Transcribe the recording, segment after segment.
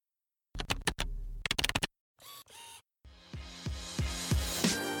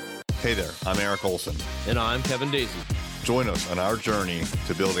Hey there, I'm Eric Olson. And I'm Kevin Daisy. Join us on our journey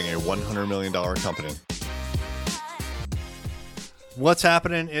to building a $100 million company. What's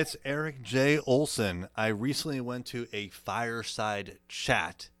happening? It's Eric J. Olson. I recently went to a fireside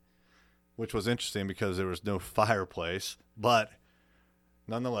chat, which was interesting because there was no fireplace, but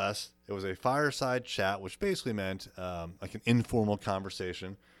nonetheless, it was a fireside chat, which basically meant like an informal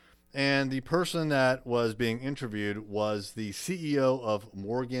conversation. And the person that was being interviewed was the CEO of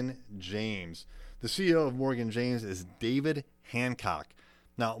Morgan James. The CEO of Morgan James is David Hancock.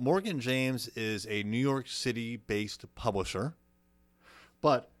 Now, Morgan James is a New York City-based publisher,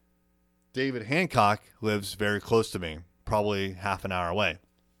 but David Hancock lives very close to me, probably half an hour away,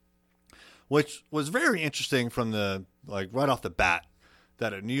 which was very interesting from right off the bat,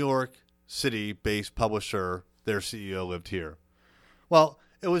 that a New York City-based publisher, their CEO lived here. Well,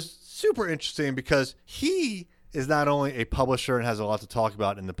 it was super interesting because he is not only a publisher and has a lot to talk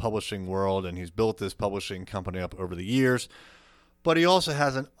about in the publishing world, and he's built this publishing company up over the years, but he also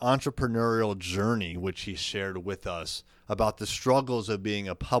has an entrepreneurial journey, which he shared with us about the struggles of being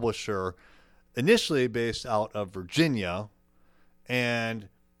a publisher, initially based out of Virginia, and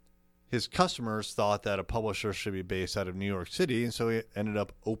his customers thought that a publisher should be based out of New York City, and so he ended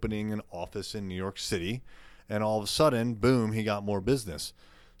up opening an office in New York City, and all of a sudden, boom, he got more business.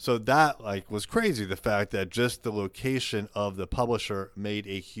 So that was crazy, the fact that just the location of the publisher made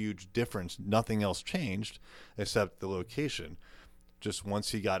a huge difference. Nothing else changed except the location. Just once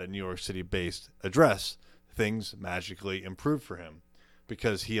he got a New York City-based address, things magically improved for him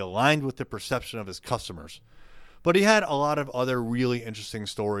because he aligned with the perception of his customers. But he had a lot of other really interesting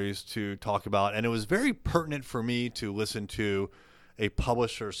stories to talk about, and it was very pertinent for me to listen to a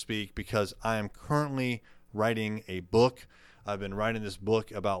publisher speak because I am currently writing a book. I've been writing this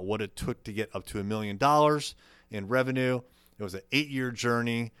book about what it took to get up to $1 million in revenue. It was an 8-year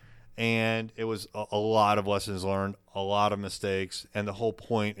journey, and it was a lot of lessons learned, a lot of mistakes, and the whole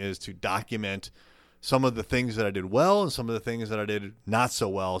point is to document some of the things that I did well and some of the things that I did not so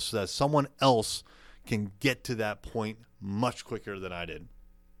well so that someone else can get to that point much quicker than I did.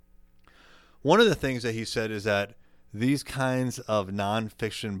 One of the things that he said is that these kinds of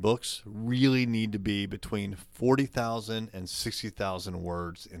nonfiction books really need to be between 40,000 and 60,000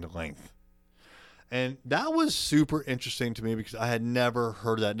 words in length. And that was super interesting to me because I had never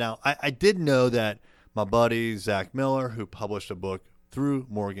heard that. Now, I did know that my buddy, Zach Miller, who published a book through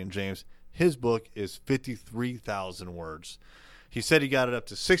Morgan James, his book is 53,000 words. He said he got it up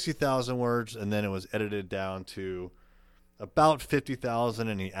to 60,000 words, and then it was edited down to about 50,000,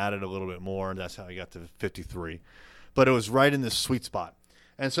 and he added a little bit more, and that's how he got to 53. But it was right in this sweet spot.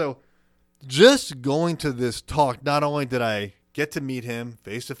 And so just going to this talk, not only did I get to meet him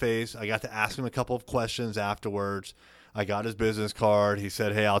face to face, I got to ask him a couple of questions afterwards. I got his business card. He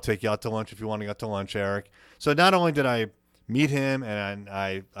said, "Hey, I'll take you out to lunch if you want to go to lunch, Eric." So not only did I meet him and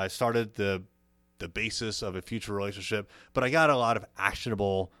I started the basis of a future relationship, but I got a lot of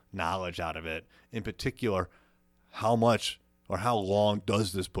actionable knowledge out of it. In particular, how much or how long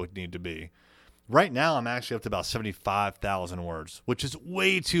does this book need to be? Right now, I'm actually up to about 75,000 words, which is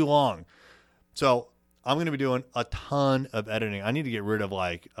way too long. So I'm going to be doing a ton of editing. I need to get rid of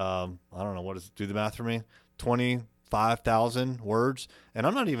I don't know, do the math for me, 25,000 words. And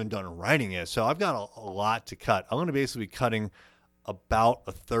I'm not even done writing it. So I've got a lot to cut. I'm going to basically be cutting about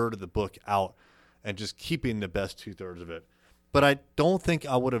a third of the book out and just keeping the best 2/3 of it. But I don't think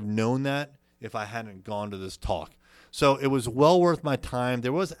I would have known that if I hadn't gone to this talk. So it was well worth my time.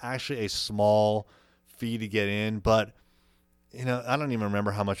 There was actually a small fee to get in, but I don't even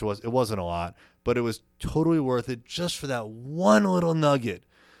remember how much it was. It wasn't a lot, but it was totally worth it just for that one little nugget.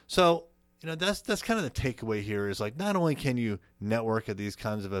 So, that's kind of the takeaway here is not only can you network at these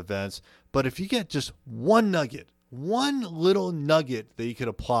kinds of events, but if you get just one nugget, one little nugget that you could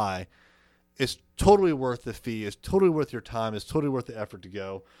apply, it's totally worth the fee. It's totally worth your time. It's totally worth the effort to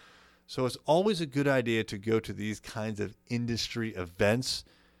go. So it's always a good idea to go to these kinds of industry events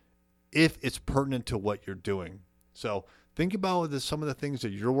if it's pertinent to what you're doing. So think about some of the things that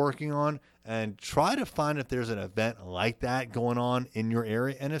you're working on and try to find if there's an event like that going on in your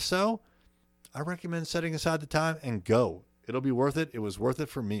area. And if so, I recommend setting aside the time and go. It'll be worth it. It was worth it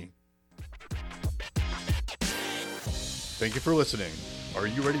for me. Thank you for listening. Are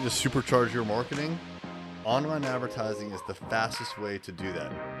you ready to supercharge your marketing? Online advertising is the fastest way to do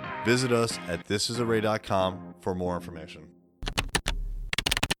that. Visit us at thisisarray.com for more information.